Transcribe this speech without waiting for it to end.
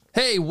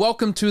Hey,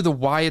 welcome to the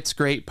Why It's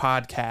Great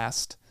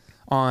podcast.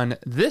 On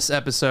this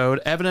episode,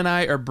 Evan and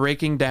I are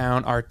breaking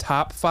down our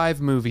top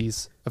 5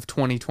 movies of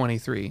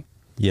 2023.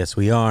 Yes,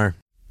 we are.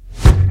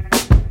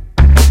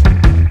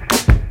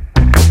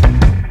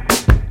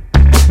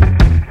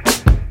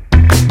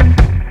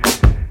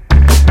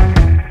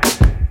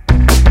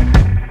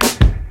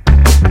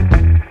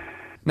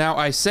 Now,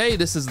 I say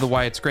this is the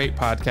Why It's Great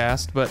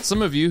podcast, but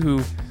some of you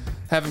who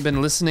haven't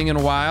been listening in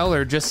a while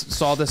or just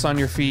saw this on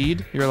your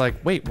feed, you're like,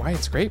 wait, Why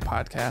It's Great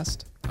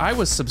podcast? I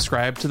was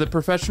subscribed to the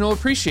Professional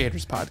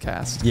Appreciators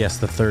podcast. Yes,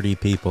 the 30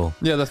 people.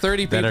 Yeah, the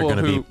 30 that people are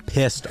going to be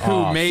pissed off.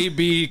 Who may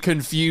be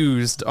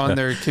confused on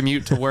their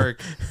commute to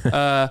work.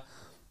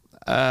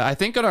 I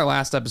think on our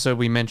last episode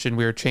we mentioned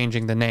we were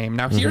changing the name.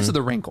 Now, here's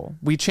the wrinkle.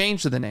 We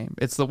changed the name.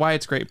 It's the Why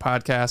It's Great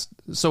podcast,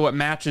 so it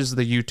matches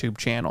the YouTube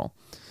channel.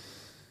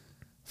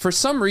 For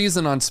some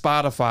reason on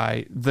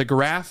Spotify, the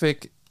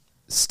graphic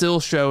still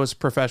shows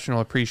Professional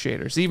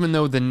Appreciators, even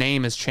though the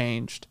name has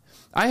changed.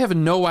 I have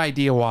no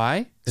idea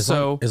why. As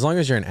long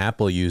as you're an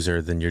Apple user,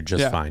 then you're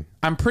just fine.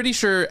 I'm pretty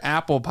sure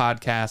Apple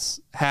Podcasts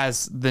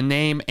has the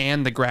name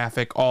and the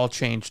graphic all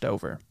changed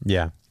over.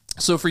 Yeah.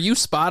 So for you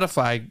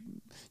Spotify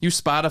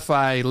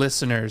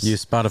listeners, you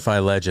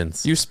Spotify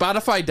legends, you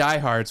Spotify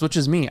diehards, which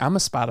is me. I'm a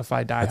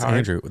Spotify diehard. That's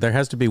Andrew. There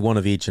has to be one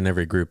of each in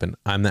every group, and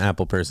I'm the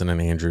Apple person,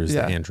 and Andrew's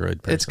the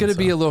Android person. It's going to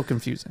be a little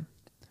confusing.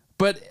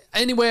 But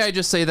anyway, I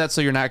just say that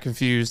so you're not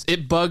confused.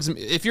 It bugs me.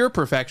 If you're a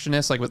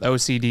perfectionist, like with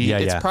OCD,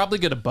 it's probably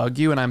going to bug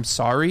you, and I'm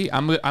sorry.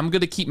 I'm going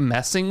to keep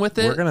messing with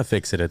it. We're going to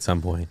fix it at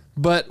some point.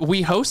 But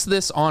we host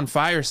this on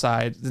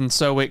Fireside, and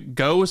so it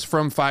goes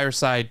from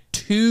Fireside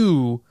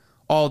to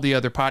all the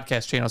other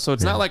podcast channels. So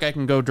it's not like I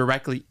can go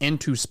directly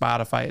into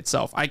Spotify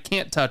itself. I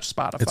can't touch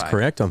Spotify. It's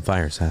correct on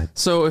Fireside.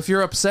 So if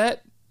you're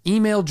upset,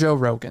 email Joe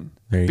Rogan.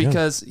 There you go.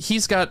 Because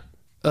he's got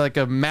like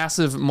a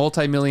massive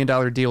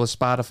multi-million-dollar deal with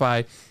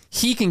Spotify.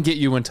 He can get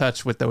you in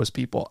touch with those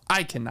people.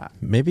 I cannot.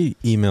 Maybe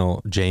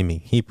email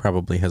Jamie. He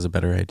probably has a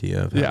better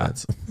idea of how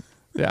that's.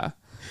 Yeah.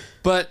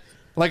 But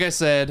like I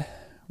said,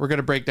 we're going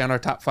to break down our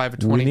top 5 of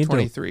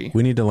 2023.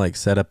 We need to like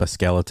set up a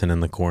skeleton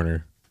in the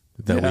corner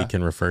that we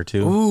can refer to.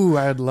 Ooh,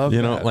 I'd love that.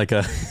 You know, like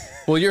a...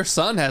 Well, your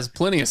son has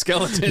plenty of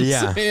skeletons.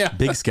 Yeah.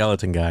 Big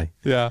skeleton guy.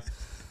 Yeah.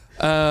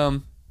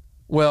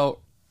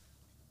 Well,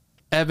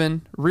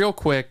 Evan, real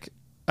quick,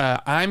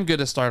 I'm going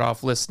to start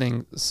off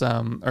listing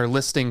some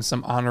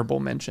honorable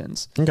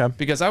mentions. Okay.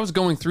 Because I was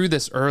going through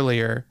this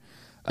earlier,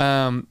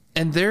 and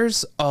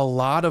there's a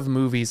lot of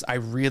movies I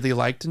really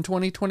liked in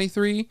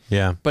 2023.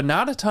 Yeah. But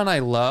not a ton I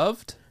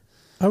loved.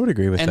 I would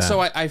agree with that. And so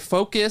I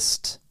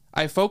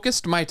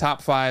focused my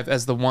top 5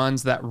 as the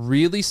ones that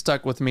really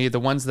stuck with me, the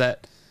ones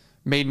that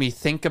made me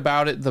think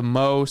about it the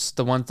most,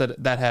 the ones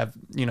that have,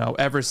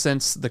 ever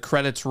since the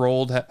credits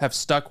rolled have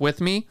stuck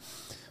with me.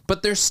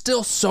 But there's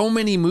still so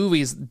many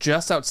movies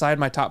just outside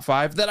my top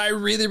 5 that I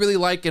really, really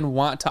like and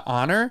want to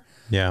honor.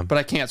 Yeah. But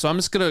I can't. So I'm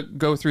just going to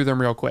go through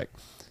them real quick.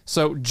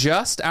 So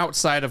just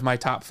outside of my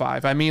top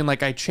 5, I mean,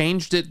 like I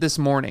changed it this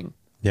morning.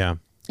 Yeah.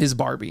 Is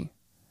Barbie.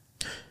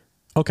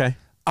 Okay.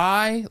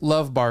 I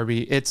love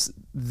Barbie. It's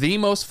the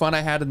most fun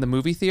I had in the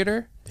movie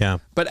theater. Yeah.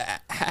 But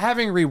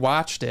having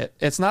rewatched it,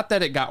 it's not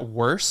that it got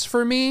worse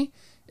for me.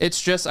 It's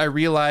just I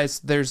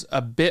realized there's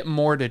a bit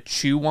more to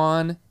chew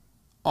on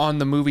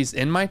the movies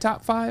in my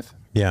top 5.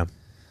 Yeah.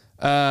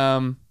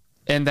 And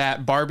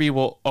that Barbie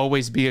will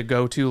always be a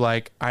go-to,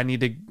 like I need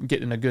to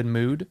get in a good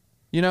mood,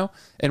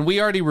 And we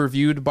already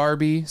reviewed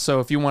Barbie, so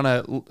if you want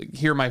to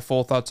hear my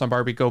full thoughts on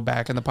Barbie, go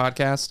back in the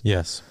podcast.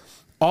 Yes.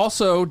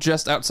 Also,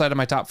 just outside of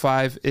my top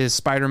 5 is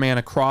Spider-Man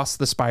Across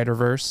the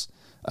Spider-Verse.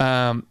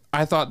 I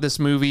thought this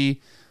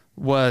movie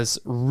was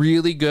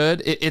really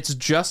good. It's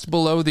just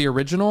below the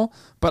original,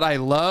 but I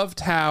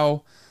loved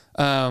how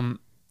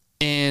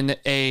in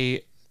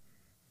a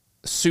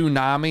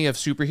tsunami of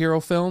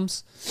superhero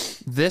films,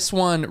 this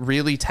one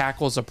really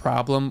tackles a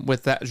problem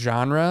with that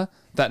genre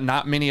that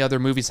not many other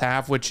movies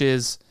have, which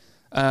is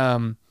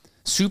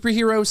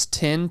superheroes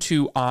tend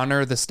to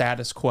honor the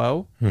status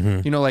quo.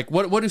 Mm-hmm. Like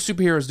what do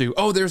superheroes do?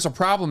 Oh, there's a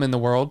problem in the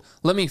world.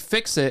 Let me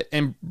fix it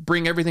and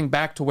bring everything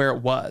back to where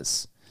it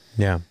was.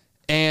 Yeah.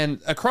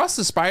 And Across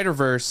the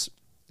Spider-Verse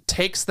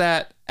takes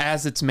that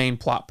as its main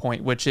plot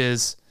point, which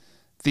is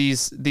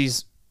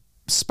these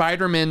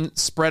Spider-Men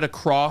spread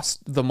across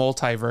the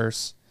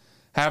multiverse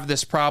have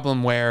this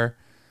problem where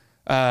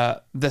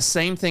the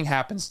same thing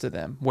happens to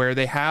them, where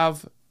they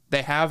have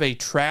a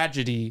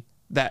tragedy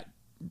that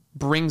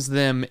brings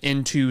them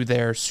into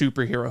their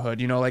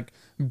superherohood, like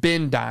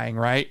Ben dying,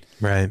 right?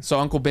 Right. So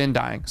Uncle Ben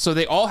dying. So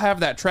they all have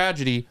that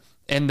tragedy,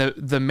 and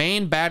the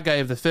main bad guy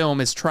of the film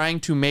is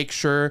trying to make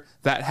sure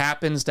that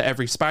happens to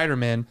every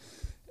Spider-Man.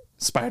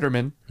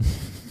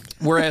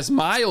 Whereas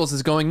Miles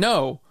is going,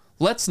 no,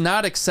 let's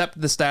not accept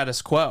the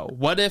status quo.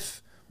 What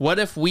if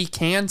we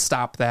can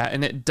stop that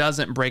and it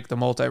doesn't break the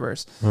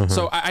multiverse? Mm-hmm.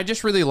 So I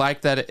just really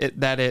like that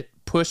it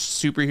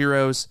pushed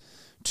superheroes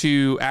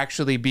to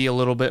actually be a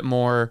little bit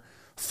more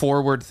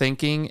forward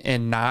thinking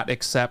and not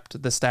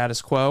accept the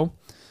status quo.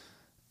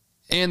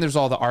 And there's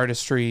all the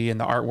artistry and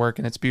the artwork,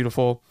 and it's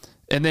beautiful.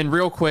 And then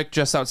real quick,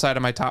 just outside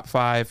of my top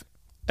 5,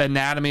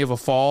 Anatomy of a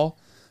Fall.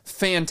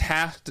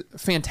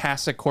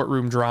 Fantastic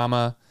courtroom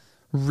drama.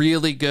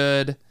 Really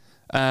good.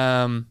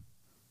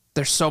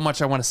 There's so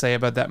much I want to say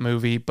about that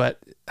movie, but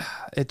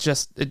it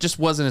just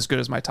wasn't as good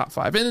as my top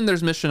 5. And then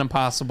there's Mission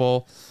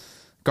Impossible,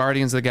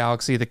 Guardians of the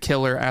Galaxy, The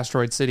Killer,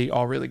 Asteroid City,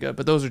 all really good.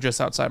 But those are just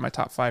outside my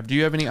top 5. Do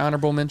you have any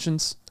honorable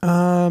mentions?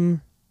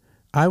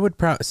 I would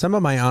some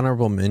of my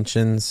honorable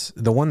mentions,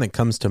 the one that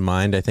comes to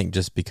mind, I think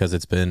just because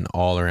it's been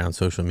all around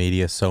social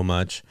media so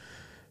much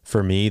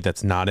for me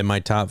that's not in my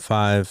top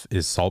 5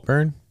 is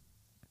Saltburn.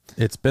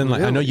 It's been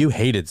like, I know you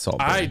hated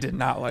Saltburn. I did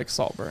not like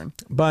Saltburn.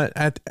 But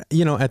at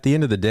the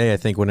end of the day, I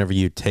think whenever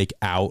you take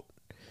out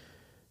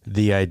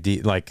the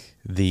idea, like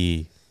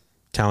the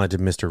talented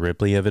Mr.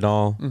 Ripley of it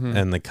all,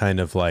 and the kind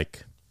of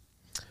like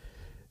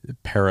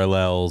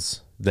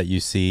parallels that you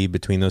see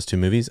between those two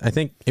movies, I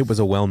think it was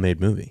a well-made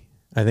movie.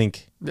 I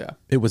think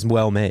it was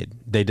well made.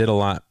 They did a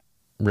lot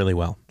really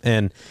well.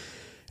 And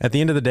at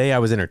the end of the day, I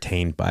was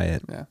entertained by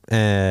it. Yeah.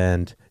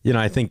 And,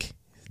 I think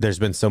there's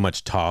been so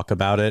much talk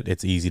about it.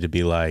 It's easy to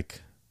be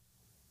like,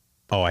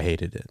 oh, I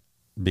hated it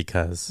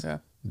because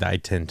I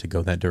tend to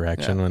go that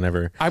direction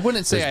whenever I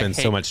wouldn't say there's been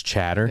so much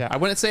chatter. Yeah, I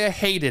wouldn't say I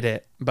hated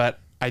it, but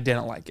I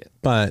didn't like it.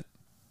 But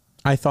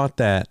I thought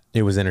that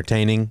it was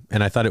entertaining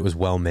and I thought it was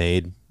well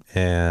made.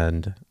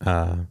 And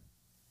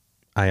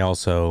I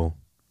also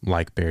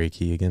like Barry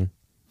Keoghan.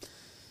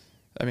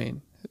 I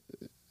mean,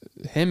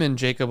 him and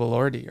Jacob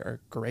Elordi are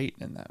great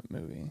in that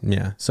movie.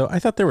 Yeah. So I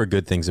thought there were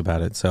good things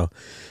about it. So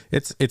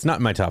it's not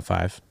in my top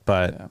 5,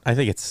 but I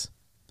think it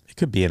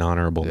could be an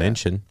honorable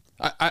mention.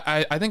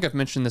 I think I've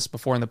mentioned this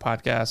before in the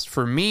podcast.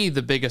 For me,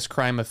 the biggest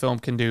crime a film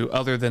can do,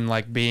 other than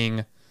like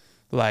being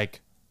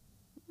like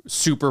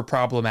super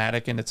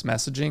problematic in its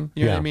messaging,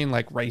 you know what I mean?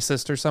 Like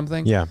racist or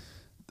something. Yeah.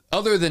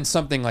 Other than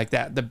something like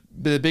that,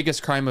 the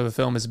biggest crime of a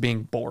film is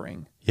being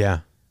boring. Yeah.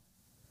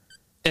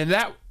 And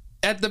that,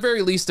 at the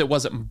very least, it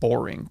wasn't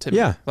boring to me.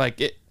 Yeah. Like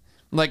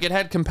it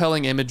had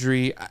compelling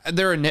imagery.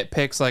 There are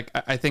nitpicks. Like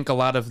I think a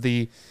lot of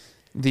the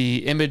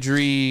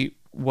imagery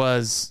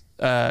was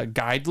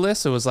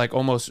guideless. It was like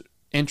almost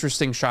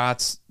interesting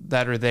shots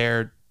that are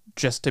there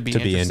just to be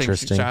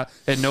interesting. Shot,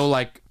 and no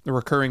like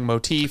recurring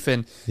motif.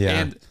 And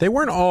they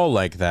weren't all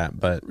like that,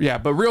 but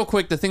But real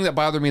quick, the thing that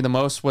bothered me the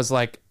most was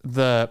like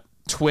the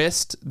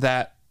twist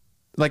that.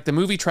 Like the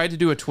movie tried to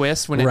do a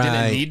twist when it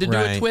didn't need to do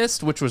a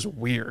twist, which was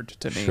weird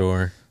to me.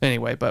 Sure.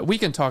 Anyway, but we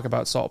can talk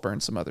about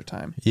Saltburn some other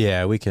time.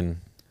 Yeah, we could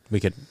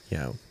talk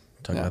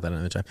about that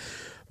another time.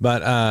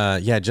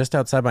 But just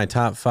outside my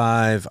top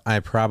 5,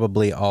 I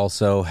probably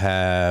also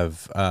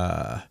have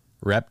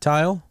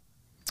Reptile.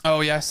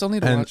 Oh yeah, I still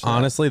need to watch that. And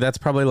honestly, that's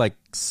probably like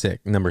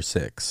number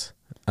 6.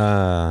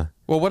 Well,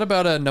 what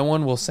about No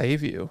One Will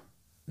Save You?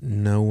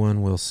 No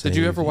One Will Save You.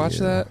 Did you ever watch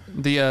that?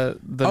 The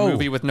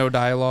movie with no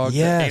dialogue,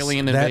 yes, the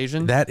Alien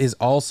Invasion? That is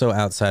also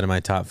outside of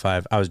my top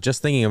 5. I was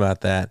just thinking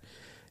about that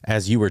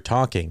as you were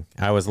talking.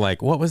 I was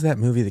like, what was that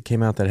movie that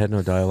came out that had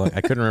no dialogue?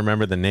 I couldn't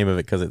remember the name of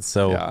it because it's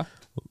so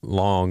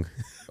long.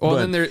 Well,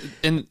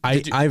 then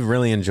I've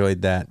really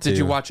enjoyed that too. Did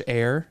you watch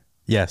Air?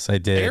 Yes, I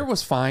did. Air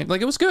was fine.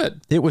 Like it was good.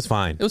 It was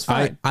fine. It was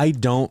fine.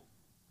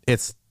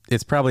 It's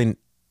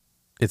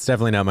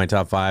definitely not my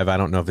top 5. I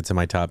don't know if it's in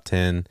my top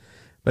 10.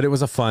 But it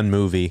was a fun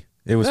movie.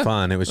 It was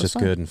fun. It was just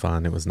good and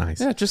fun. It was nice.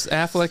 Yeah, just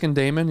Affleck and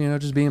Damon,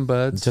 just being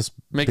buds. Just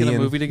making a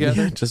movie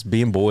together. Yeah, just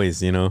being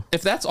boys,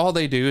 If that's all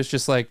they do is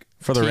just like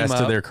for the rest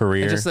of their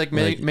career. Just like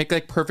make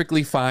like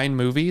perfectly fine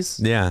movies.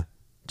 Yeah.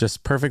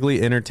 Just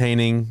perfectly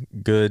entertaining,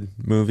 good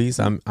movies.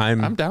 I'm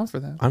down for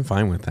that. I'm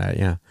fine with that,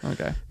 yeah.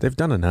 Okay. They've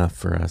done enough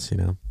for us,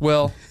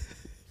 Well,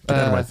 get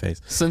out of my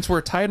face. Since we're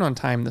tight on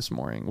time this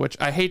morning, which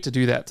I hate to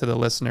do that to the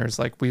listeners,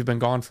 like we've been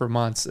gone for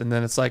months, and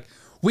then it's like,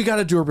 we got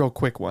to do a real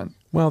quick one.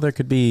 Well, there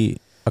could be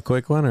a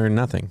quick one or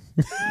nothing.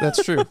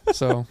 That's true.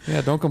 So,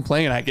 don't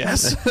complain, I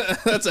guess.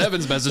 That's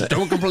Evan's message.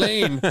 Don't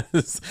complain.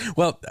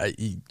 Well,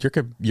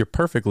 you're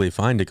perfectly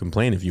fine to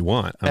complain if you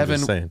want. I'm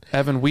just saying.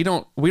 Evan, we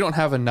don't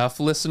have enough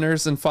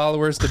listeners and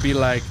followers to be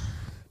like,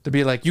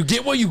 you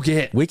get what you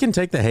get. We can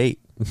take the hate.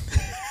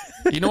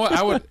 You know what?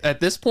 I would, at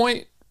this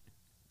point,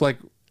 like,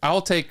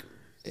 I'll take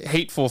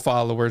hateful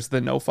followers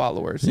than no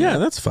followers. Yeah,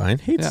 that's fine.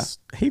 Hate's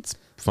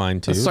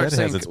fine too. That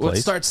has its place.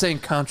 Let's start saying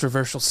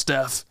controversial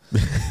stuff.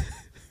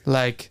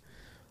 Like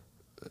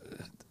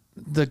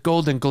the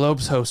Golden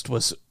Globes host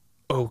was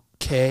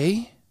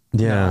okay.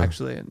 Yeah. No,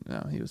 actually,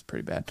 no, he was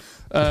pretty bad.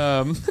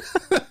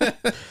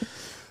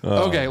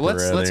 Okay,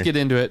 let's get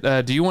into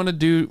it. Do you want to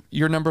do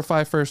your number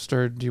 5 first,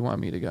 or do you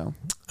want me to go?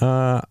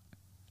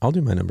 I'll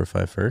do my number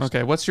 5 first.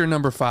 Okay, what's your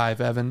number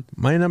 5, Evan?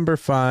 My number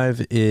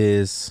 5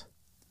 is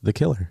The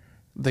Killer.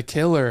 The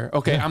Killer.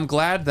 Okay, yeah. I'm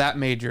glad that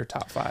made your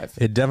top 5.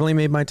 It definitely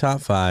made my top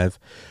 5.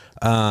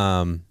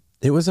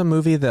 It was a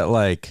movie that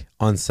like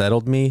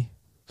unsettled me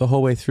the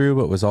whole way through,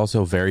 but was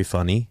also very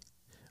funny.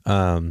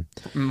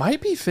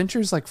 Might be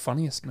Fincher's like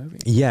funniest movie.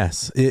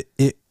 Yes,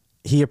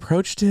 he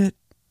approached it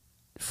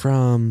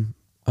from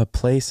a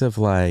place of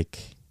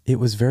like, it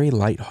was very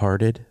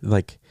lighthearted.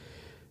 Like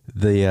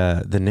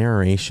the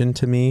narration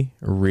to me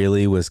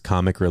really was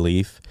comic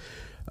relief.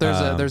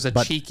 There's a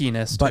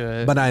cheekiness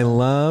to it. But I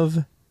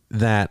love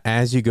that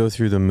as you go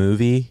through the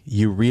movie,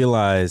 you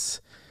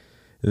realize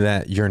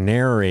that your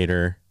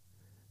narrator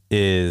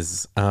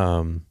is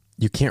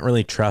you can't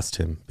really trust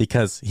him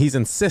because he's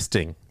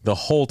insisting the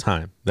whole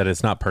time that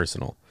it's not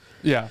personal.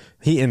 Yeah.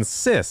 He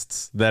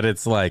insists that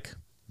it's like,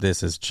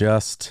 this is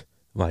just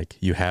like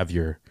you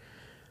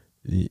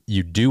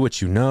do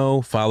what you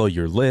know, follow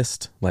your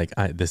list. Like,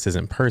 this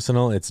isn't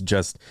personal. It's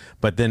just,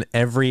 but then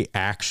every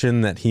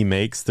action that he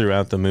makes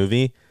throughout the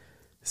movie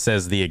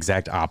says the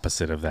exact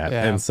opposite of that.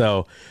 Yeah. And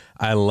so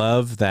I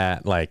love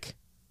that, like,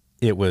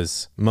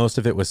 most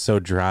of it was so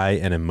dry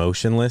and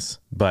emotionless,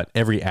 but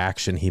every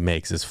action he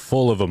makes is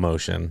full of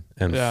emotion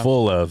and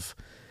full of,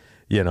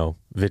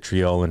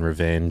 vitriol and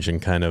revenge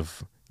and kind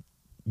of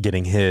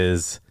getting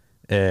his.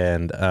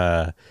 And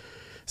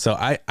so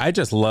I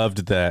just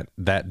loved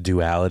that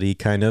duality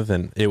kind of,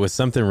 and it was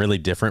something really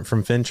different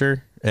from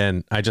Fincher.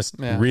 And I just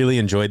really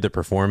enjoyed the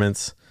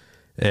performance.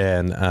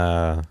 And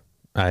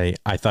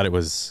I thought it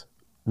was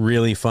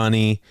really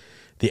funny.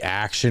 The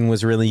action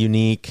was really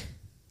unique.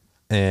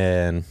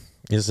 And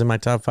this is in my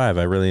top 5.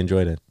 I really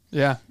enjoyed it.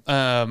 Yeah.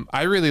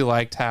 I really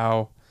liked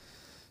how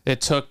it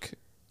took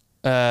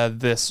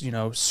this,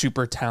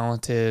 super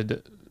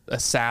talented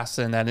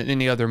assassin that in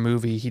any other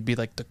movie, he'd be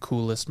like the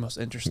coolest, most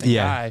interesting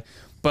guy.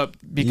 But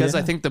because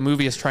I think the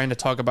movie is trying to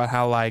talk about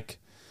how like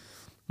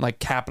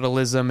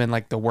capitalism and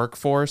like the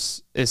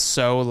workforce is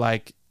so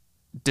like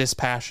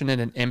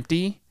dispassionate and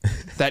empty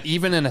that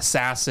even an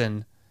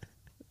assassin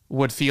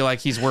would feel like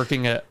he's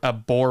working a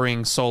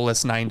boring,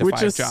 soulless 9 to 5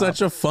 job. Which is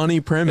such a funny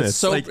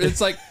premise.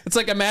 It's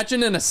like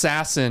imagine an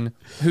assassin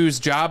whose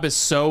job is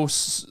so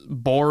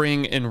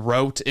boring and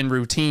rote and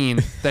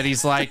routine that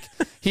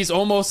he's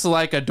almost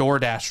like a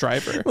DoorDash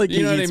driver. Like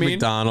you know what I mean?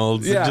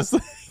 McDonald's, and just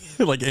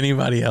like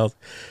anybody else.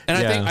 And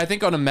I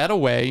think on a meta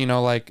way,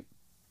 like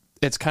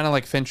it's kind of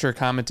like Fincher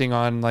commenting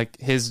on like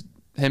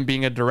him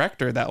being a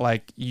director, that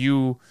like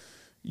you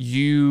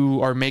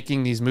are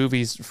making these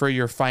movies for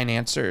your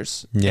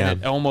financiers. Yeah.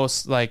 And it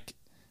almost like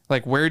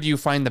where do you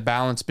find the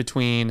balance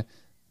between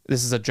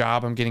this is a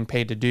job I'm getting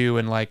paid to do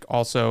and like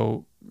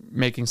also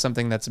making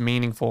something that's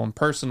meaningful and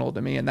personal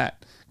to me, and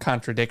that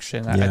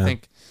contradiction. I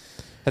think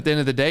at the end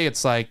of the day,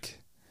 it's like,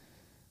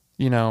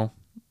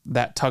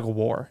 that tug of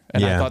war.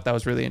 And I thought that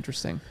was really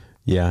interesting.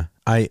 Yeah.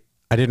 I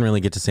didn't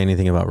really get to say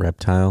anything about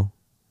Reptile.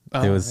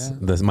 It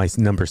was my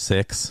number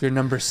 6. Your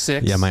number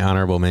 6? Yeah, my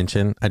honorable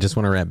mention. I just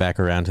want to wrap back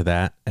around to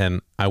that.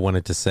 And I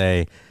wanted to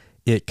say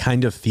it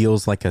kind of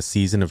feels like a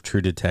season of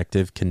True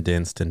Detective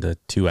condensed into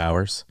 2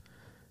 hours.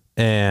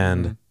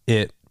 And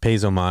it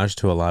pays homage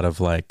to a lot of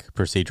like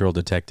procedural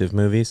detective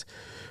movies.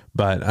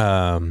 But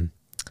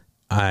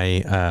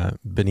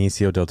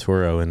Benicio del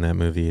Toro in that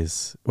movie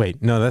is...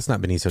 Wait, no, that's not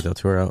Benicio del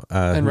Toro.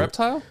 And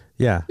Reptile?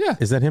 Yeah. Yeah.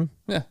 Is that him?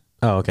 Yeah.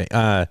 Oh,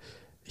 okay.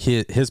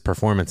 His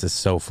performance is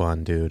so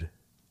fun, dude.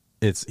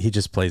 He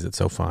just plays it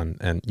so fun,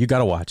 and you got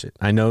to watch it.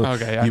 I know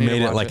you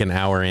made it like an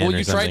hour in. Well,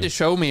 you tried to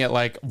show me at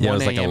like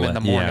 1 a.m. in the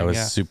morning. Yeah, it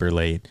was super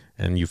late,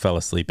 and you fell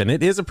asleep. And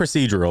it is a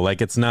procedural.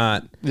 Like, it's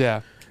not...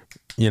 Yeah.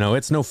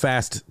 It's no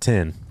Fast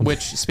 10.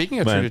 Which, speaking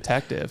of True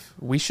Detective,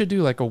 we should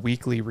do like a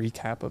weekly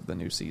recap of the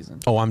new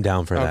season. Oh, I'm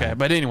down for that. Okay,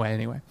 but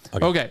anyway.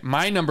 Okay,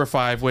 my number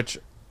 5, which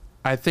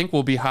I think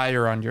will be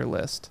higher on your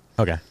list.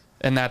 Okay.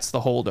 And that's The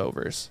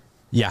Holdovers.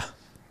 Yeah.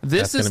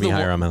 This is the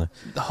higher on my list.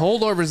 The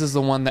Holdovers is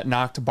the one that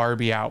knocked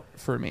Barbie out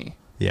for me.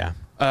 Yeah.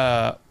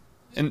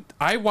 And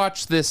I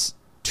watched this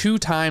 2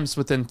 times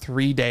within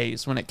 3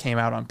 days when it came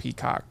out on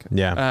Peacock.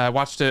 Yeah. I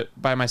watched it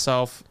by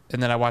myself,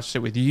 and then I watched it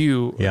with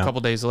you a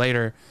couple days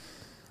later.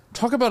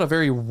 Talk about a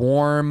very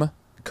warm,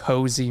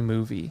 cozy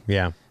movie.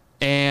 Yeah.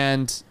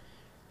 And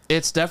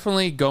it's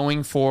definitely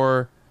going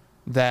for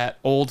that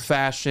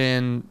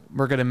old-fashioned,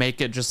 we're going to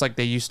make it just like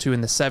they used to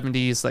in the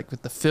 70s, like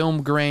with the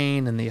film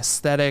grain and the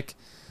aesthetic.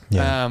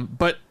 Yeah.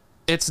 But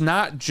it's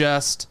not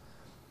just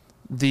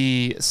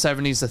the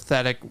 70s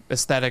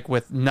aesthetic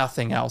with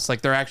nothing else.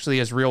 Like, there actually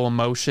is real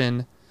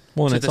emotion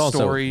to and it's the also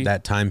story.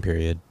 That time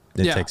period.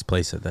 It takes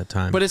place at that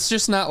time. But it's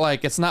just not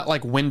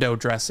like window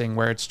dressing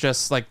where it's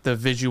just like the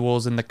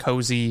visuals and the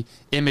cozy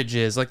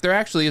images. Like, there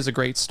actually is a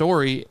great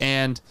story,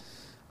 and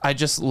I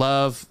just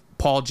love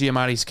Paul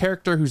Giamatti's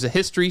character, who's a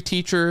history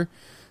teacher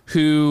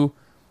who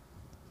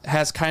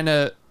has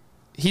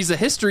he's a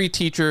history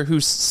teacher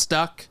who's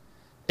stuck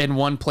in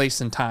one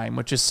place in time,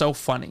 which is so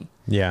funny.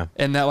 Yeah.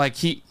 And that like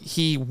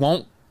he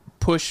won't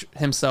push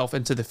himself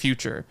into the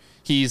future.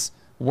 He's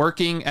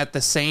working at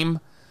the same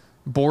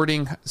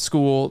boarding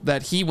school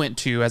that he went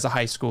to as a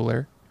high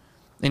schooler,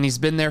 and he's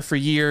been there for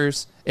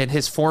years, and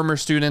his former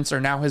students are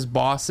now his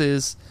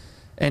bosses,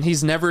 and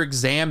he's never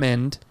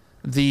examined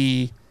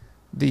the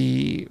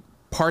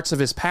parts of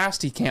his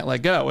past he can't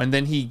let go. And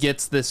then he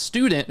gets this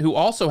student who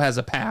also has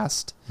a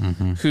past,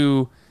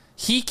 who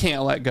he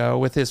can't let go,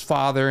 with his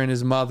father and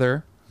his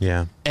mother.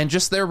 Yeah. And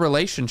just their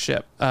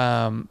relationship,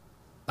 I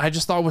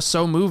just thought was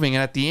so moving.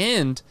 And at the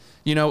end,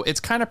 it's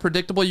kind of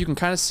predictable. You can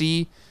kind of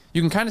see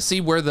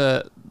where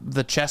the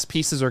the chess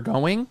pieces are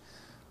going,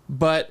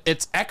 but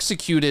it's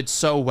executed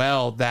so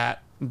well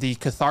that the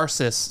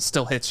catharsis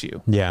still hits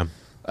you. Yeah.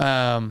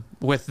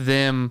 With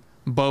them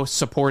both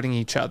supporting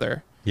each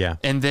other. Yeah.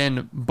 And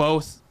then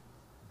both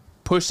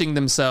pushing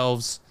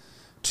themselves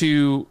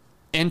to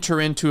enter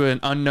into an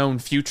unknown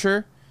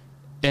future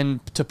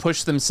and to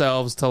push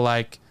themselves to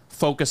like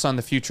focus on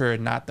the future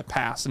and not the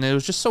past. And it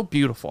was just so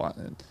beautiful.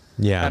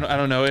 Yeah. I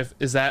don't know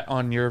is that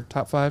on your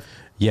top 5?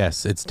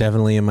 Yes, it's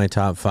definitely in my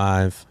top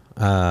 5.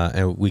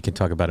 And we can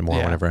talk about it more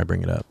whenever I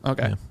bring it up.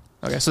 Okay. Yeah.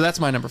 Okay. So that's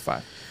my number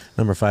 5.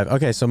 Number 5.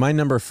 Okay. So my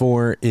number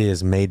 4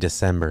 is May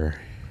December.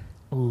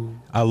 Ooh.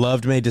 I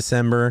loved May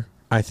December.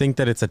 I think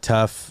that it's a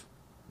tough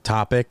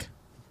topic.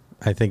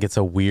 I think it's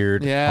a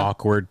weird,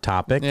 awkward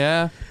topic.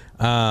 Yeah.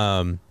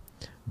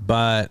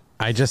 But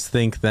I just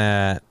think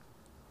that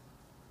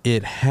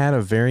it had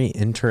a very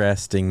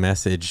interesting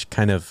message,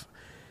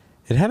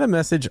 it had a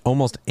message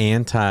almost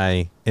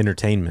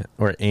anti-entertainment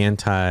or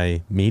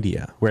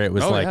anti-media, where it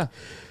was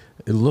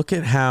look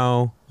at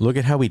how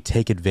we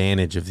take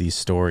advantage of these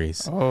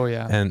stories. Oh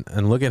yeah.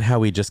 And look at how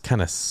we just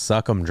kind of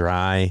suck them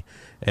dry,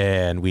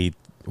 and we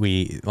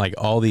like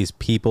all these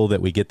people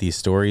that we get these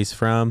stories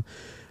from,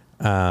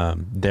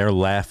 they're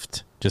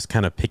left just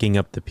kind of picking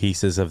up the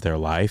pieces of their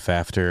life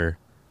after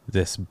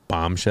this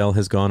bombshell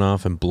has gone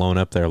off and blown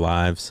up their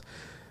lives.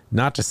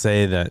 Not to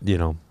say that,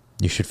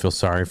 you should feel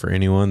sorry for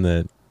anyone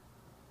that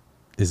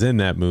is in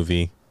that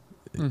movie.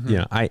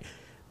 Mm-hmm. I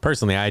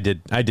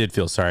did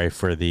feel sorry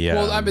for the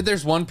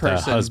there's one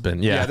person, the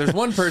husband. Yeah. There's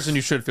one person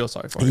you should feel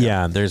sorry for.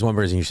 Yeah, there's one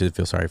person you should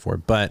feel sorry for.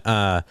 But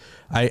I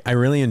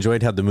really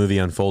enjoyed how the movie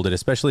unfolded,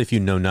 especially if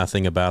you know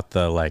nothing about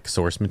the like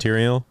source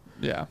material.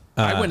 Yeah.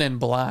 I went in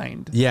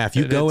blind. Yeah, if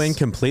you go in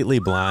completely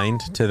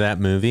blind to that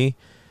movie,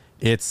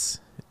 it's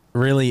a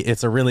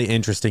really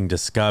interesting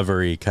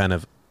discovery kind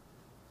of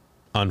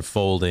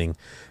unfolding,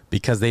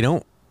 because they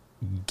don't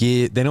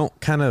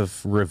kind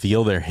of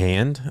reveal their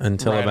hand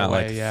until right about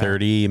away,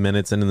 30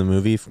 minutes into the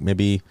movie,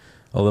 maybe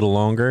a little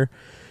longer.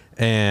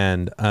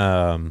 And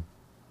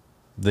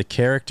the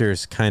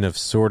characters kind of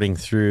sorting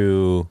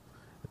through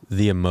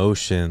the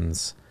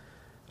emotions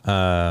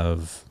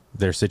of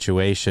their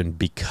situation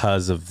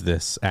because of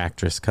this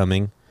actress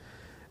coming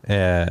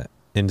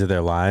into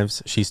their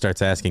lives. She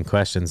starts asking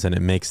questions, and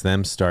it makes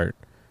them start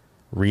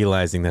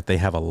realizing that they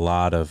have a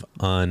lot of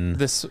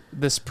this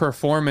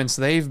performance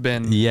they've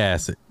been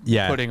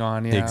putting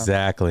on. Yeah,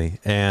 exactly.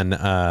 And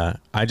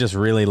I just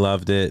really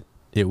loved it.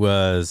 It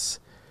was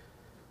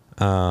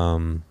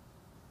kind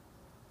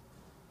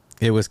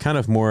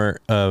of more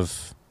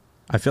of,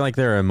 I feel like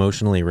there are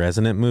emotionally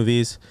resonant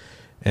movies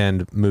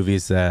and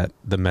movies that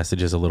the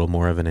message is a little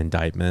more of an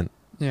indictment.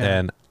 Yeah.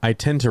 And I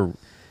tend to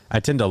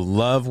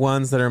love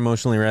ones that are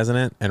emotionally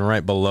resonant, and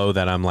right below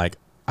that I'm like,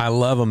 I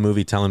love a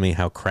movie telling me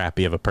how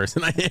crappy of a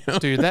person I am.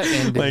 Dude, that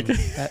ending,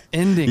 that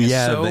ending is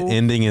so the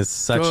ending is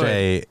such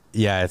good.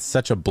 It's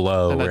such a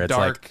blow, and where it's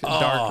dark,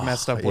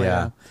 messed up way.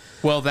 Yeah.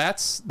 Well,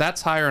 that's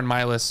higher on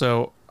my list,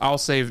 so I'll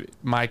save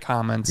my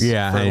comments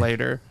for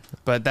later.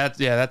 But that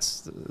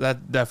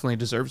definitely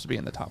deserves to be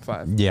in the top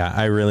 5. Yeah,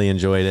 I really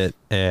enjoyed it,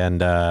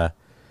 and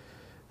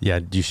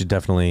you should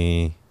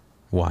definitely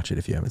watch it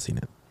if you haven't seen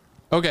it.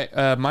 Okay,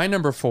 my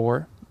number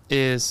 4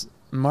 is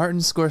Martin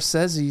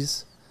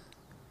Scorsese's.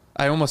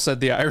 I almost said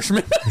The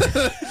Irishman.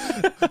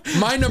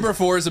 My number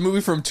 4 is a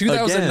movie from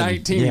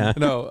 2019.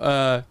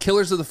 Again,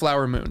 Killers of the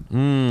Flower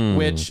Moon,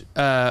 which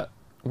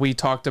we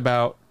talked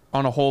about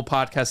on a whole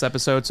podcast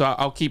episode. So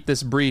I'll keep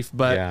this brief.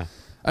 But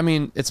I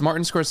mean, it's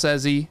Martin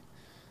Scorsese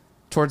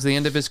towards the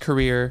end of his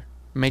career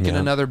making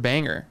another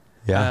banger.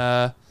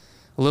 Yeah.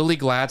 Lily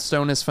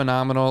Gladstone is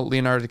phenomenal.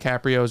 Leonardo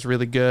DiCaprio is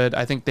really good.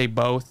 I think they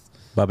both.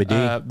 Bobby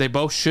D. They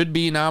both should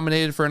be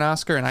nominated for an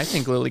Oscar, and I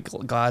think Lily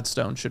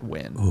Gladstone should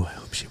win. Oh, I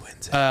hope she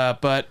wins it.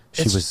 But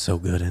she was so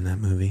good in that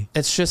movie.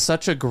 It's just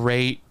such a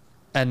great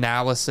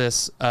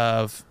analysis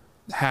of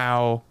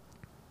how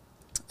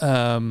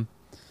us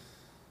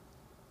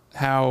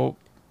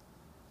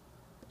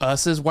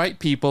as white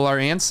people, our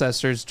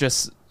ancestors,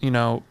 just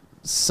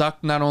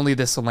sucked not only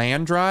this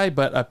land dry,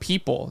 but a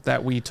people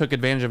that we took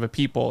advantage of, a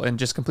people, and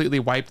just completely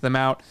wiped them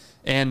out,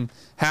 and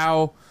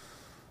how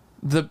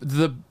the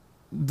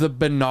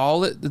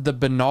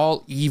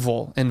banal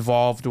evil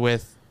involved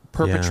with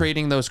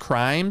perpetrating those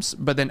crimes,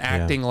 but then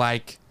acting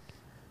like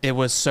it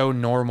was so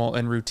normal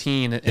and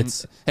routine,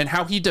 and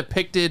how he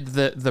depicted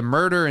the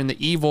murder and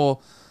the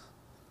evil,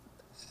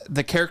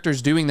 the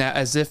characters doing that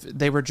as if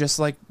they were just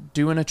like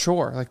doing a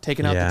chore, like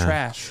taking out the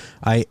trash.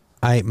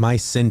 My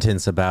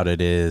sentence about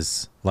it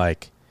is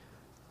like,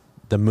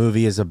 the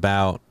movie is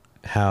about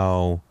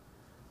how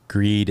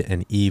greed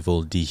and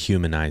evil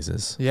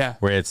dehumanizes. Yeah.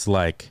 Where it's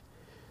like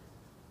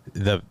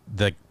the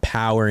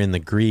power and the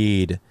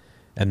greed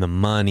and the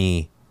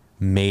money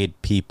made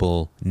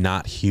people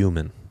not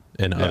human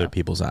in other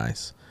people's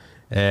eyes.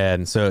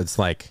 And so it's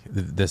like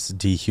this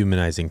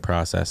dehumanizing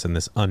process and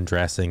this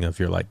undressing of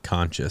your like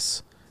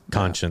conscience.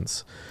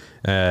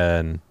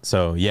 And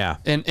so,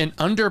 and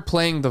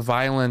underplaying the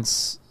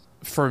violence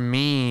for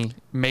me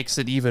makes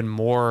it even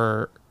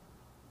more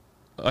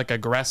like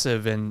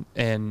aggressive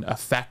and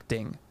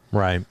affecting.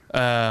 Right.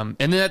 And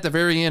then at the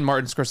very end,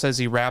 Martin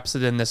Scorsese wraps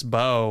it in this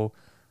bow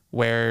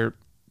where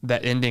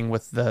that ending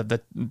with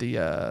the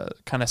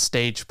kind of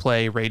stage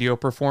play radio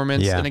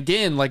performance. Yeah. And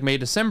again, like May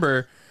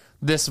December,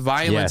 this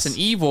violence and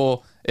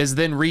evil is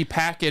then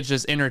repackaged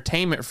as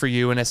entertainment for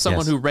you. And as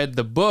someone who read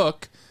the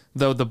book,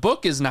 though the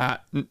book is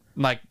not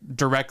like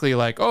directly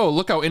like, oh,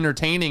 look how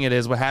entertaining it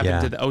is what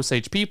happened to the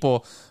Osage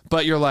people,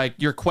 but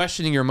you're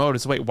questioning your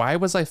motives. Wait, why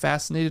was I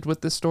fascinated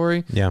with this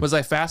story? Was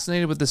I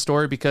fascinated with this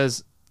story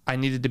because I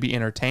needed to be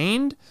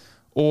entertained,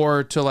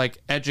 or to like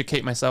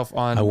educate myself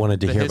on I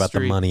wanted to hear history about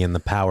the money and the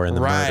power and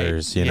the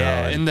murders, you know,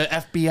 and the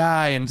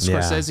FBI and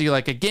Scorsese,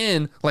 like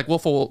again, like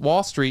Wolf of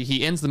Wall Street,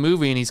 he ends the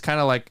movie and he's kind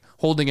of like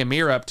holding a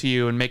mirror up to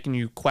you and making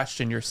you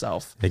question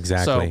yourself.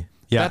 Exactly.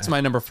 So that's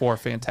my number 4.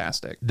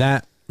 Fantastic.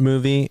 That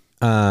movie,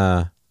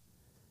 like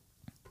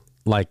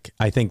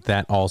I think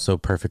that also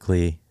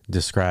perfectly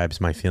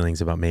describes my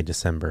feelings about May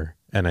December,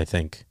 and I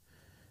think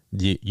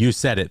you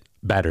said it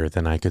better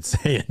than I could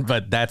say it,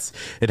 but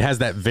it has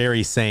that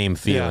very same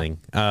feeling.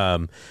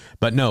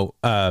 But no,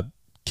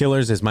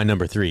 Killers is my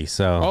number 3.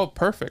 So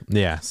perfect.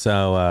 Yeah.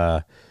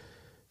 So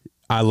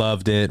I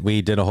loved it.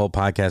 We did a whole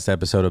podcast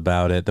episode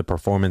about it. The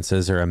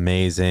performances are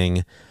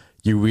amazing.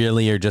 You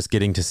really are just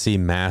getting to see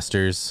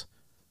masters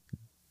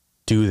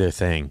do their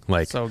thing.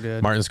 Like so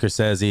good. Martin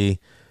Scorsese,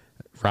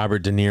 Robert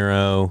De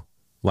Niro,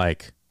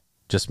 like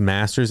just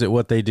masters at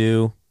what they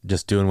do,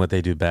 just doing what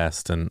they do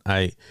best. And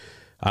I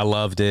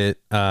loved it.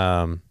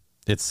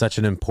 It's such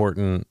an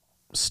important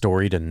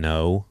story to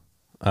know.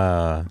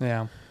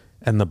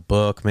 And the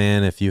book,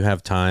 man, if you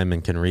have time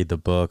and can read the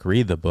book.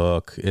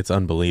 It's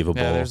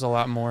unbelievable. Yeah, there's a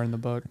lot more in the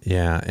book.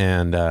 Yeah,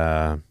 and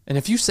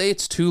if you say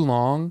it's too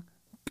long,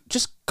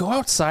 just go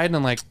outside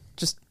and like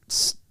just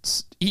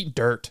eat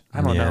dirt.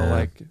 I don't know,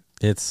 like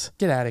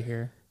get out of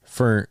here.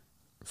 For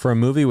a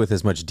movie with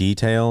as much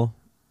detail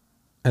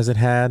as it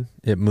had,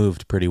 it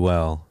moved pretty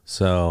well.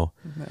 So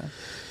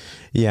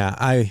yeah,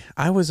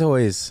 I was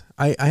always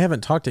I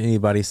haven't talked to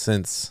anybody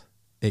since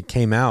it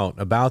came out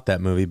about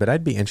that movie, but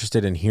I'd be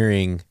interested in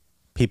hearing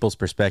people's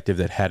perspective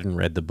that hadn't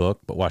read the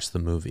book but watched the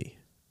movie.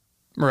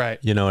 Right.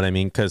 You know what I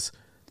mean? Because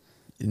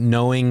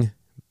knowing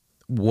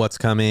what's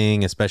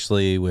coming,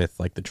 especially with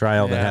like the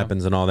trial that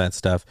happens and all that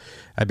stuff,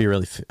 I'd be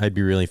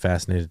really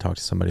fascinated to talk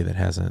to somebody that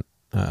hasn't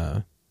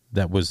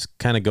that was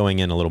kind of going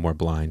in a little more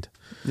blind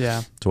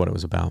to what it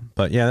was about.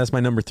 But yeah, that's my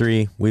number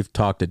 3. We've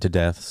talked it to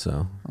death,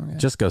 so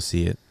just go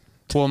see it.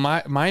 Well,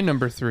 my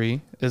number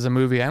 3 is a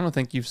movie I don't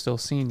think you've still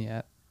seen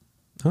yet.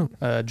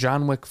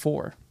 John Wick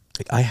 4.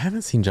 I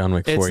haven't seen John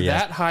Wick 4 yet. It's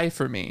that high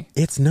for me.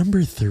 It's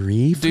number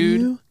 3 for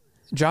you?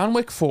 John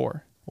Wick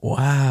 4.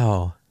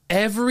 Wow.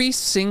 Every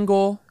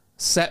single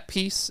set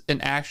piece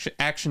and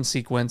action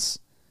sequence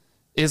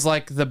is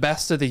like the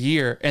best of the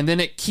year, and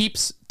then it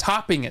keeps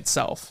topping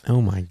itself.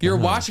 Oh my god. You're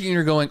watching and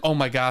you're going, "Oh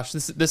my gosh,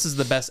 this is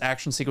the best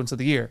action sequence of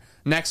the year."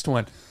 Next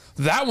one.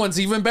 That one's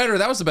even better.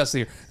 That was the best of the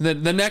year.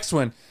 Then the next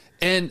one.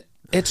 And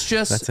it's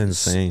just that's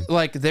insane.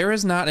 Like there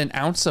is not an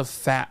ounce of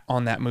fat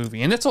on that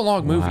movie, and it's a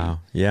long movie.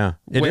 Yeah,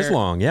 it is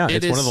long. Yeah,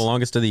 it's one of the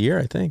longest of the year,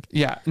 I think.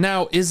 Yeah.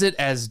 Now, is it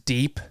as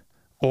deep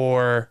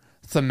or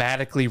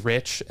thematically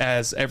rich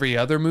as every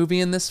other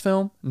movie in this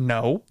film?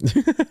 No.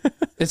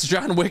 It's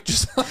John Wick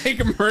just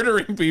like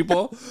murdering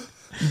people.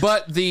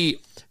 But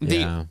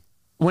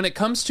when it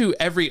comes to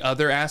every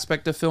other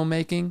aspect of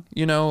filmmaking,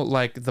 you know,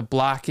 like the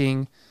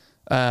blocking,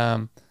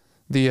 the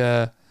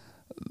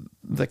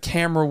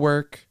camera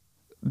work,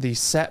 the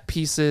set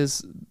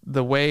pieces,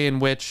 the way in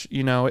which,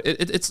 you know,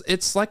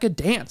 it's like a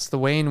dance, the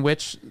way in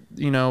which,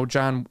 you know,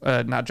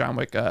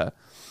 Keanu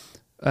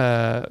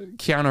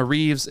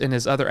Reeves and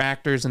his other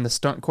actors and the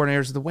stunt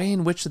coordinators, the way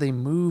in which they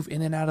move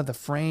in and out of the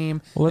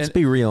frame. Well, let's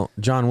be real.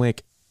 John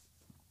Wick,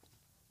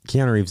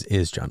 Keanu Reeves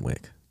is John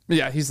Wick.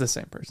 Yeah, he's the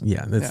same person.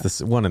 Yeah, it's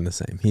the one and the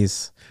same.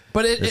 There's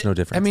no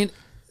difference. I mean,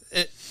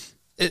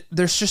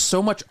 there's just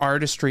so much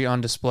artistry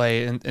on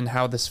display in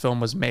how this film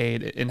was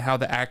made, and how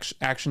the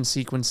action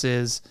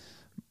sequences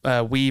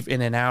weave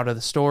in and out of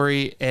the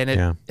story,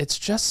 and it's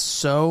just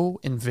so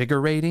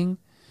invigorating.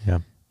 Yeah,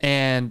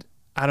 and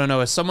I don't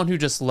know, as someone who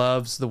just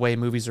loves the way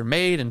movies are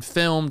made and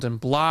filmed and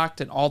blocked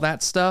and all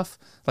that stuff,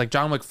 like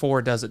John Wick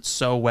 4 does it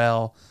so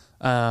well.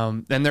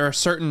 And there are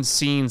certain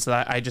scenes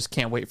that I just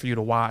can't wait for you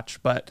to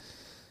watch, but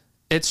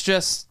it's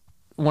just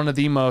one of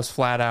the most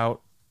flat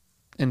out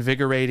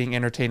invigorating,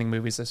 entertaining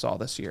movies I saw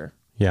this year.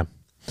 Yeah.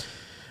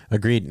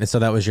 Agreed. So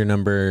that was your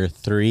number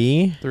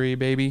 3? 3,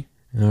 baby.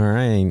 All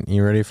right.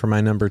 You ready for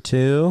my number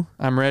 2?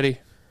 I'm ready.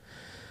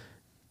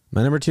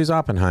 My number 2 is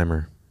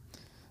Oppenheimer.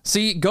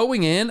 See,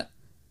 going in,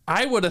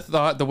 I would have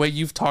thought the way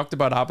you've talked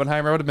about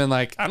Oppenheimer, I would have been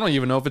like, I don't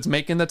even know if it's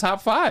making the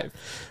top 5.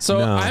 So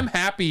no. I'm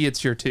happy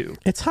it's your 2.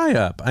 It's high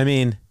up. I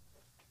mean,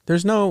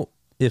 there's no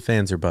ifs,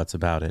 ands, or buts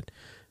about it.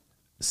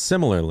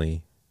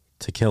 Similarly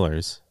to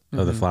Killers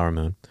of the Flower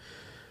Moon,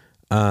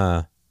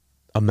 a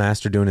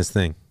master doing his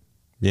thing,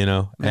 you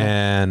know? Yeah.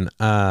 And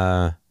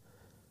I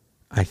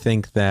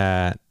think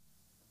that,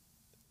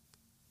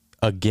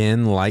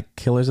 again, like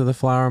Killers of the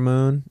Flower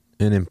Moon,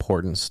 an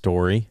important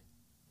story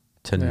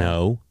to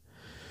know.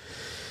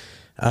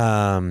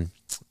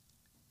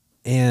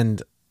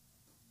 And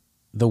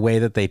the way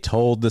that they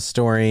told the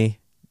story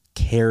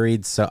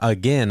carried, so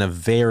again, a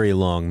very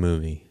long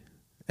movie.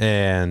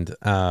 And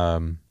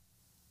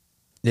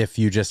if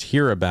you just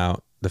hear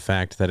about the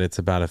fact that it's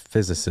about a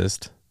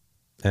physicist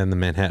and the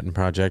Manhattan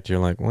Project, you're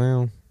like,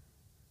 well,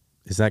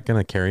 is that going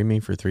to carry me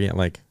for 3 hours?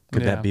 Like,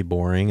 could that be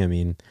boring? I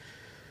mean,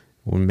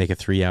 we'll make a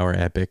 3-hour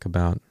epic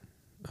about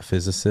a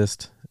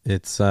physicist.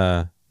 It's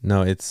no,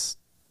 it's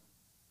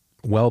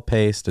well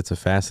paced. It's a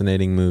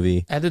fascinating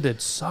movie. Edited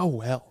so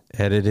well.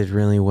 Edited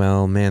really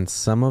well, man.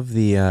 Some of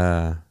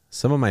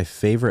my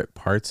favorite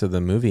parts of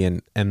the movie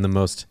and the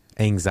most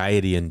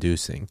anxiety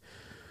inducing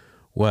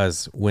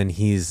was when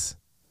he's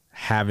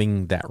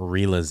having that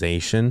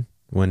realization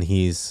when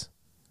he's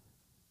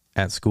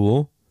at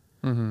school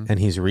and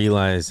he's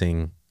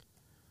realizing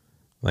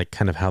like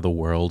kind of how the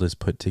world is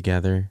put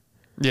together.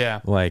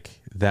 Yeah.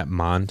 Like that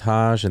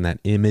montage and that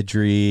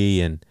imagery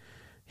and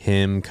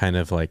him kind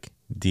of like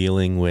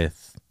dealing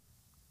with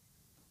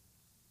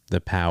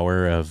the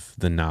power of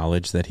the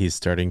knowledge that he's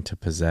starting to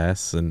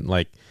possess. And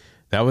like,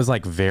 that was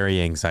like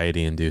very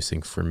anxiety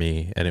inducing for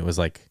me. And it was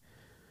like,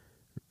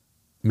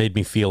 made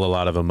me feel a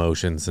lot of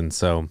emotions. And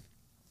so,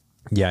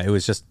 yeah, it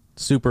was just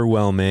super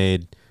well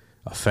made,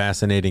 a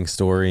fascinating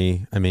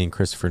story. I mean,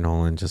 Christopher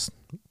Nolan, just,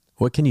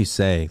 what can you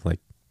say? Like,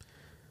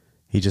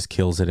 he just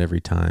kills it every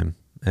time.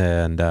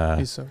 And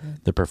he's so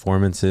good. The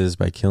performances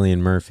by Cillian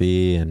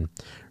Murphy and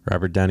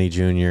Robert Downey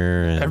Jr.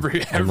 and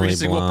every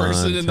single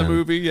person in the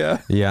movie. Yeah.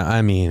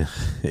 I mean,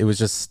 it was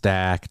just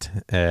stacked.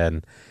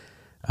 And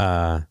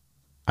I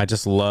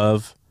just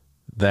love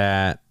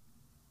that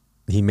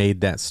he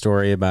made that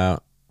story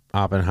about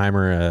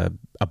Oppenheimer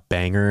a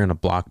banger and a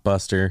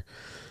blockbuster.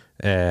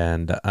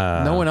 And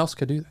no one else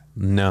could do that.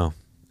 No.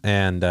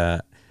 And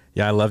yeah,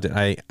 I loved it.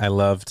 I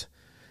loved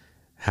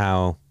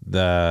how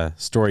the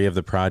story of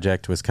the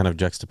project was kind of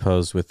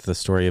juxtaposed with the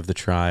story of the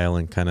trial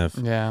and kind of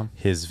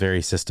his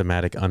very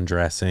systematic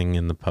undressing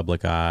in the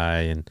public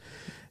eye. And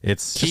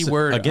it's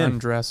keyword again,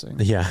 undressing.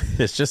 Yeah.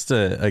 It's just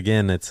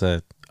it's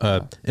a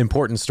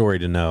important story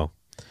to know.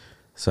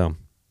 So,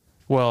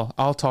 well,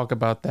 I'll talk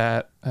about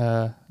that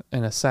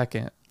in a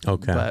second.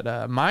 Okay.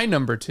 But my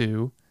number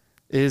 2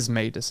 is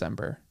May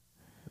December.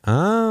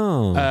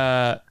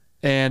 Oh.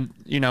 And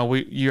you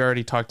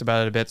already talked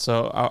about it a bit,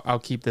 so I'll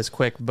keep this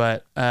quick.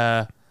 But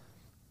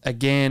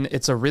again,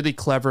 it's a really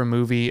clever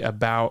movie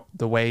about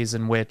the ways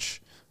in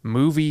which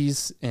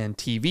movies and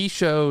TV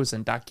shows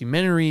and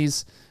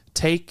documentaries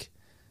take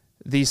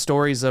these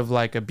stories of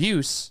like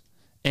abuse,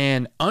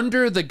 and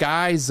under the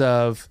guise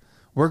of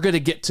we're going to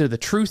get to the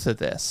truth of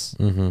this,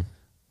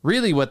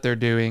 really what they're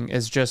doing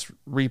is just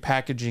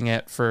repackaging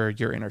it for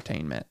your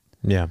entertainment.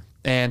 Yeah.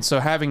 And so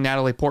having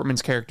Natalie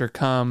Portman's character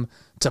come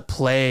to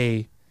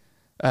play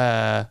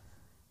the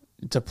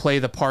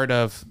part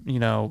of,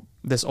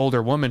 this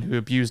older woman who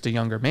abused a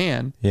younger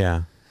man.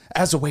 Yeah.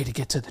 As a way to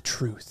get to the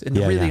truth and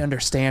really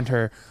understand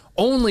her,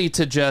 only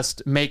to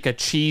just make a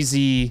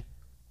cheesy,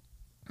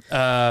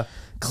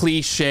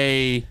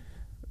 cliche,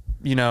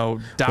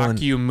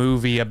 docu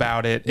movie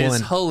about it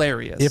is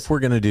hilarious. If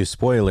we're going to do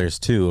spoilers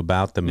too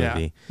about the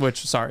movie,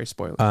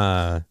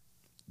 spoiler.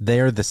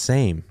 They're the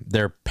same.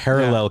 They're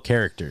parallel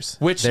characters.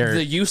 Which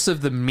the use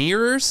of the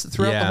mirrors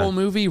throughout the whole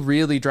movie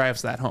really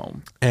drives that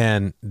home.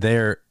 And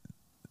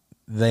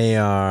they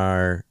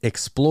are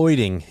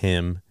exploiting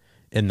him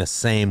in the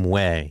same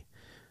way.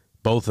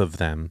 Both of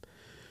them.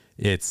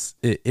 It's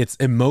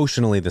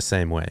emotionally the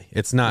same way.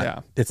 It's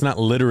not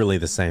literally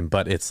the same,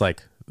 but it's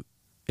like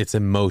it's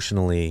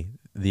emotionally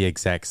the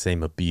exact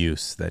same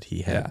abuse that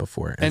he had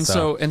before. And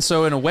so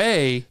in a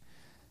way,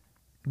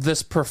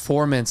 this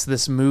performance,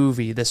 this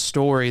movie, this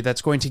story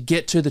that's going to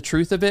get to the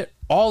truth of it,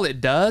 all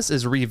it does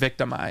is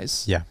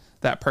re-victimize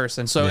that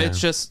person. So it's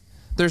just,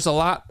 there's a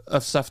lot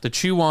of stuff to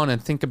chew on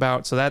and think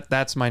about. So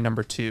that's my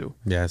number 2.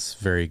 Yes,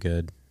 very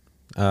good.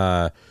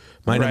 My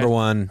number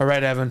 1. All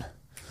right, Evan.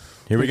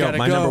 Here we go.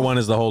 My number 1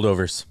 is The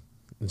Holdovers.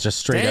 Just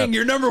straight up. Dang,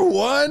 you're number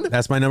 1?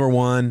 That's my number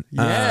 1.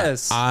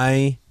 Yes.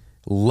 I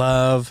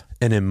love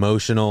an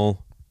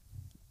emotional,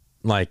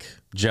 like,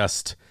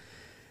 just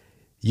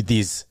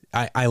these...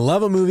 I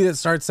love a movie that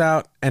starts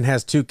out and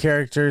has 2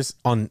 characters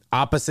on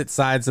opposite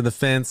sides of the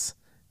fence,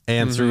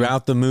 and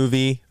throughout the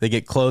movie they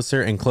get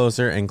closer and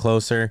closer and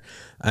closer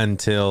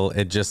until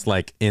it just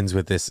like ends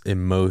with this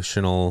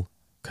emotional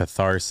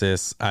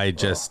catharsis.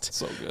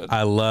 So good.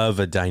 I love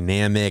a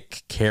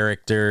dynamic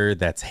character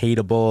that's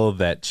hateable,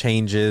 that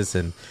changes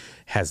and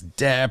has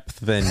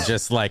depth and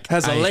just like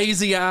has a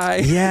lazy eye.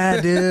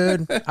 Yeah,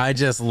 dude. I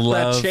just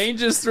love that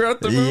changes throughout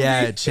the movie.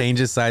 Yeah, it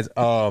changes sides.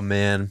 Oh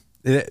man.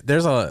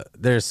 There's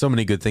so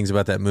many good things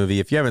about that movie.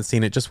 If you haven't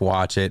seen it, just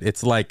watch it.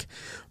 It's like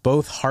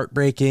both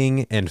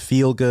heartbreaking and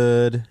feel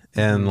good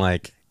and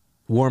like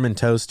warm and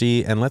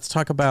toasty. And let's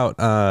talk about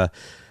I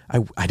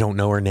don't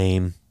know her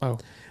name. Oh.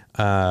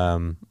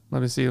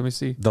 Let me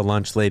see. The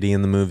lunch lady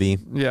in the movie.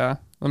 Yeah.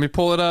 Let me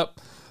pull it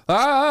up.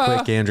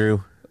 Quick,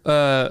 Andrew.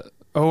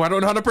 Oh, I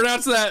don't know how to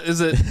pronounce that.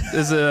 Is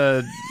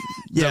it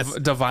Yes.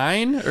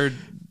 divine or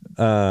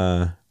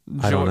I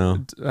don't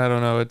know. I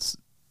don't know. It's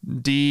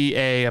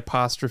DA''VINE.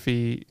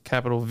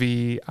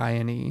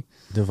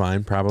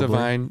 Divine, probably.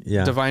 Divine.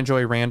 Yeah. Divine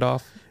Joy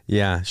Randolph.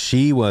 Yeah,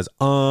 she was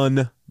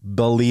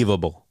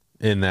unbelievable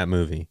in that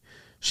movie.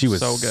 She was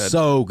so good.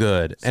 So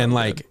good. And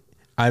like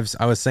I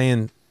was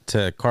saying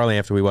to Carly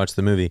after we watched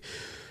the movie,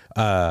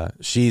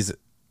 she's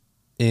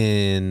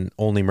in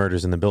Only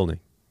Murders in the Building.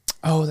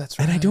 Oh, that's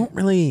right. And I don't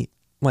really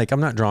like, I'm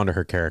not drawn to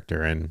her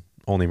character in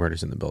Only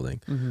Murders in the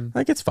Building. Mm-hmm.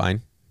 Like, it's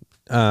fine.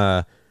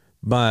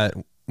 But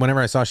whenever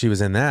I saw she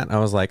was in that, I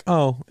was like,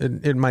 oh,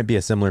 it might be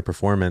a similar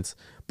performance.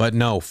 But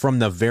no, from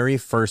the very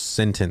first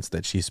sentence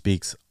that she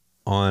speaks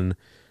on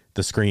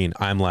the screen,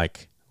 I'm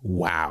like,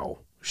 wow,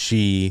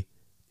 she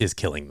is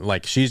killing.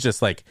 Like, she's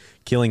just like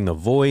killing the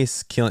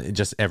voice, killing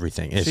just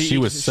everything. She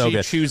was so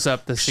good. She chews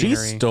up the scenery.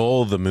 She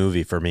stole the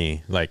movie for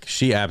me. Like,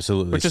 she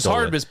absolutely Which is stole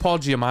hard it. because Paul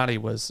Giamatti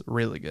was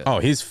really good. Oh,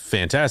 he's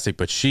fantastic,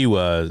 but she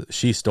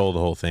stole the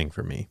whole thing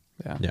for me.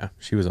 Yeah,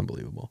 she was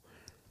unbelievable.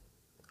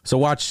 So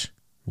watch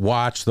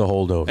The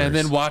Holdovers. And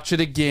then watch it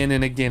again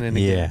and again and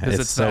again. Yeah,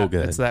 it's so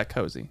good. It's that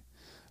cozy.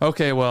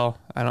 Okay, well,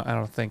 I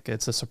don't think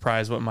it's a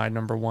surprise what my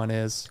number one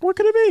is. What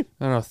could it be?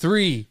 I don't know.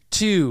 3,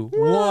 2,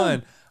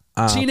 1.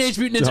 Teenage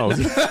Mutant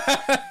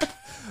Ninja.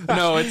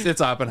 No,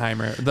 it's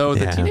Oppenheimer. Though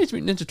the Teenage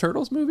Mutant Ninja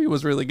Turtles movie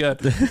was really good.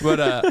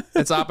 But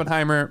it's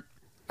Oppenheimer.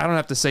 I don't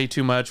have to say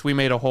too much. We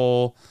made a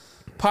whole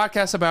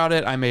podcast about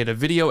it. I made a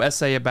video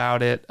essay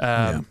about it.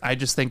 I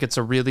just think it's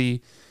a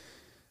really,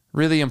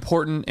 really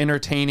important,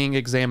 entertaining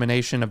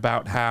examination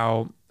about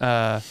how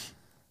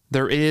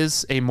there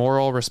is a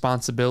moral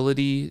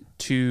responsibility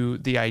to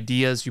the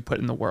ideas you put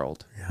in the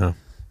world. Yeah.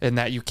 And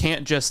that you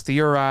can't just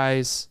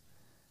theorize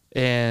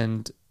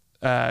and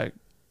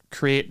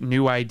create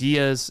new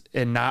ideas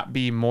and not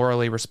be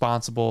morally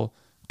responsible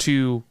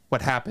to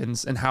what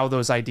happens and how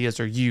those ideas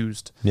are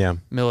used. Yeah.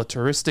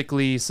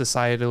 Militaristically,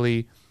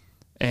 societally.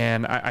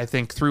 And I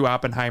think through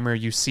Oppenheimer,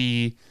 you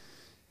see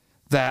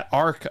that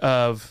arc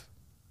of,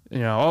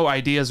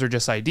 ideas are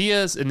just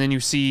ideas. And then you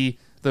see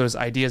those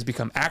ideas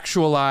become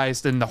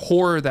actualized and the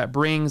horror that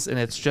brings, and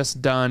it's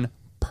just done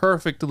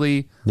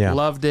perfectly. Yeah.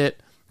 Loved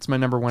it. It's my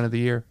number one of the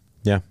year.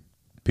 Yeah.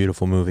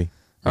 Beautiful movie.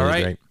 All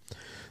right. Great.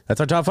 That's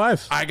our top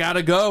 5. I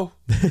gotta go.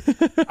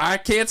 I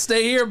can't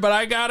stay here, but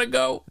I gotta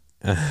go.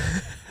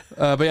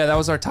 But yeah, that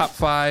was our top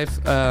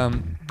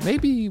 5.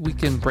 Maybe we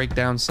can break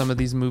down some of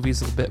these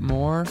movies a bit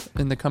more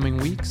in the coming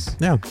weeks.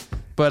 Yeah.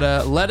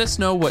 But let us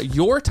know what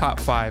your top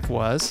 5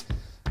 was.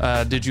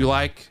 Did you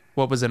like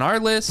what was in our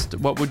list?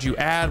 What would you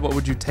add? What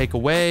would you take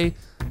away?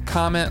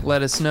 Comment,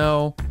 let us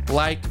know.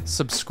 Like,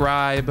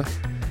 subscribe.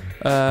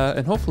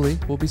 And hopefully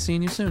we'll be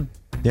seeing you soon.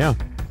 Yeah.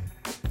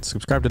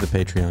 Subscribe to the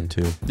Patreon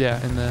too.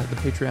 Yeah, and the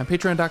Patreon.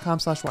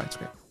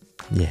 Patreon.com/widescreen.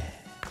 Yeah.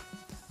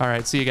 All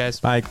right, see you guys.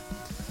 Bye.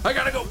 I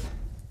gotta go.